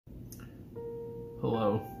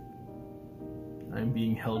Hello. I'm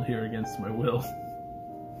being held here against my will.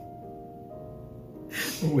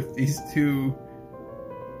 With these two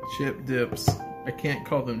chip dips. I can't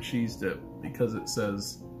call them cheese dip because it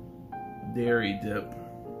says dairy dip,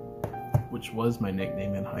 which was my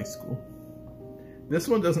nickname in high school. This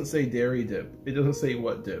one doesn't say dairy dip. It doesn't say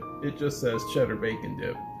what dip. It just says cheddar bacon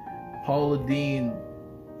dip. Paula Deen.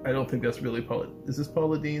 I don't think that's really Paula. Is this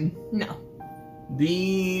Paula Deen? No.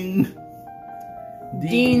 Dean.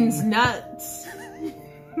 Dean's nuts.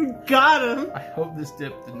 Got him. I hope this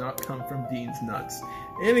dip did not come from Dean's nuts.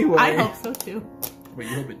 Anyway. I hope so too. Wait,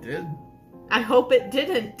 you hope it did? I hope it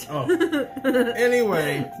didn't. Oh.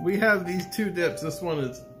 Anyway, we have these two dips. This one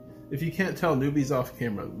is, if you can't tell, Newbie's off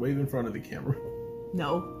camera. Wave in front of the camera.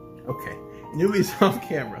 No. Okay. Newbie's off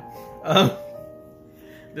camera.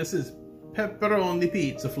 This is pepperoni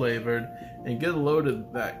pizza flavored, and get a load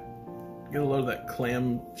of that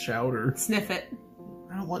clam chowder. Sniff it.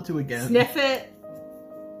 I don't want to again. Sniff it.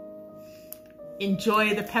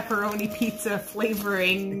 Enjoy the pepperoni pizza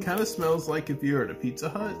flavoring. It kind of smells like if you were at a Pizza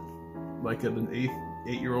Hut, like at an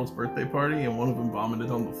eight-year-old's birthday party, and one of them vomited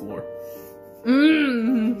on the floor.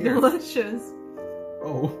 Mmm, Here. delicious.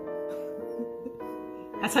 Oh.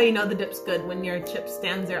 That's how you know the dip's good, when your chip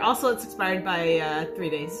stands there. Also, it's expired by 3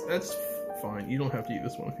 days. That's fine. You don't have to eat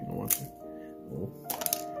this one if you don't want to. Oh.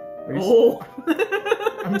 Oh.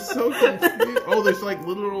 I'm so confused. Oh, there's like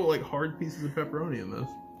literal like hard pieces of pepperoni in this.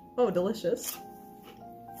 Oh, delicious.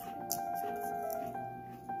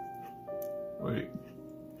 Wait.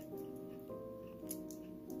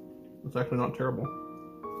 It's actually not terrible.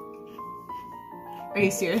 Are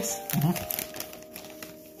you serious? Mm-hmm.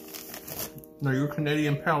 Now, your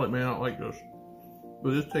Canadian palate may not like this,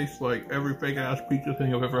 but this tastes like every fake-ass pizza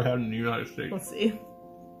thing I've ever had in the United States. Let's see.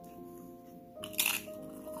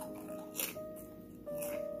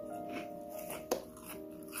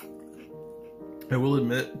 I will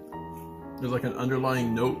admit, there's like an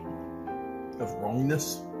underlying note of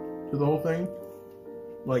wrongness to the whole thing.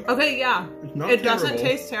 Like, Okay, yeah. it's not It terrible, doesn't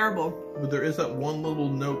taste terrible. but there is that one little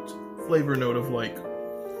note, flavor note of like,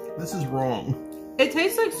 this is wrong. It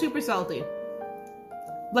tastes like super salty.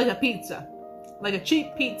 Like a pizza. Like a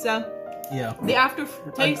cheap pizza. Yeah. The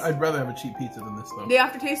aftertaste... I'd rather have a cheap pizza than this, though. The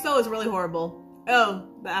aftertaste, though, is really horrible. Oh,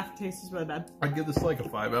 the aftertaste is really bad. I'd give this like a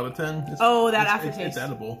 5 out of 10. Oh, that It's aftertaste.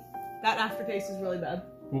 edible. That aftertaste is really bad.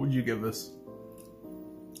 What would you give this?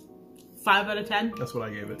 5 out of 10? That's what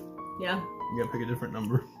I gave it. Yeah. You gotta pick a different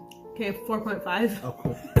number. Okay, 4.5. Oh,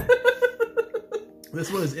 cool.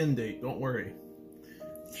 This one is in date, don't worry.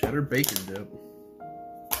 Cheddar bacon dip.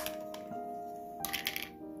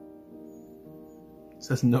 It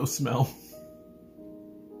says no smell.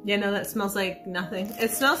 Yeah, no, that smells like nothing. It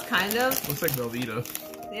smells kind of. Looks like Velveeta.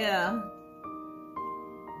 Yeah.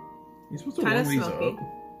 You're supposed to Kind warm of these smoky.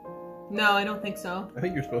 up. No, I don't think so. I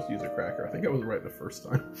think you're supposed to use a cracker. I think I was right the first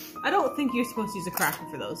time. I don't think you're supposed to use a cracker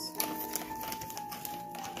for those.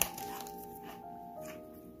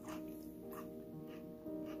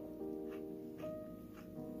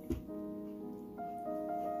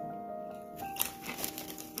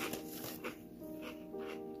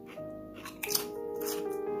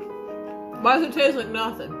 Why does it taste like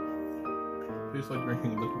nothing? It tastes like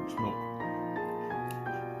drinking liquid smoke.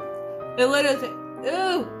 It literally tastes...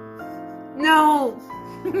 Ew! No!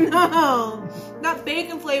 No! Not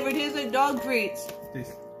bacon flavored, it tastes like dog treats.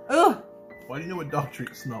 Tastes... Ugh! Why do you know what dog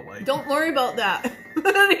treats smell like? Don't worry about that.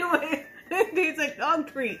 Anyway, it tastes like dog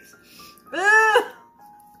treats. Ugh!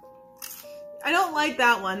 I don't like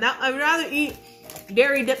that one. I'd rather eat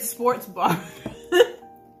Dairy Dip Sports Bar.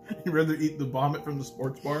 You'd rather eat the vomit from the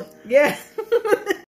sports bar? Yeah.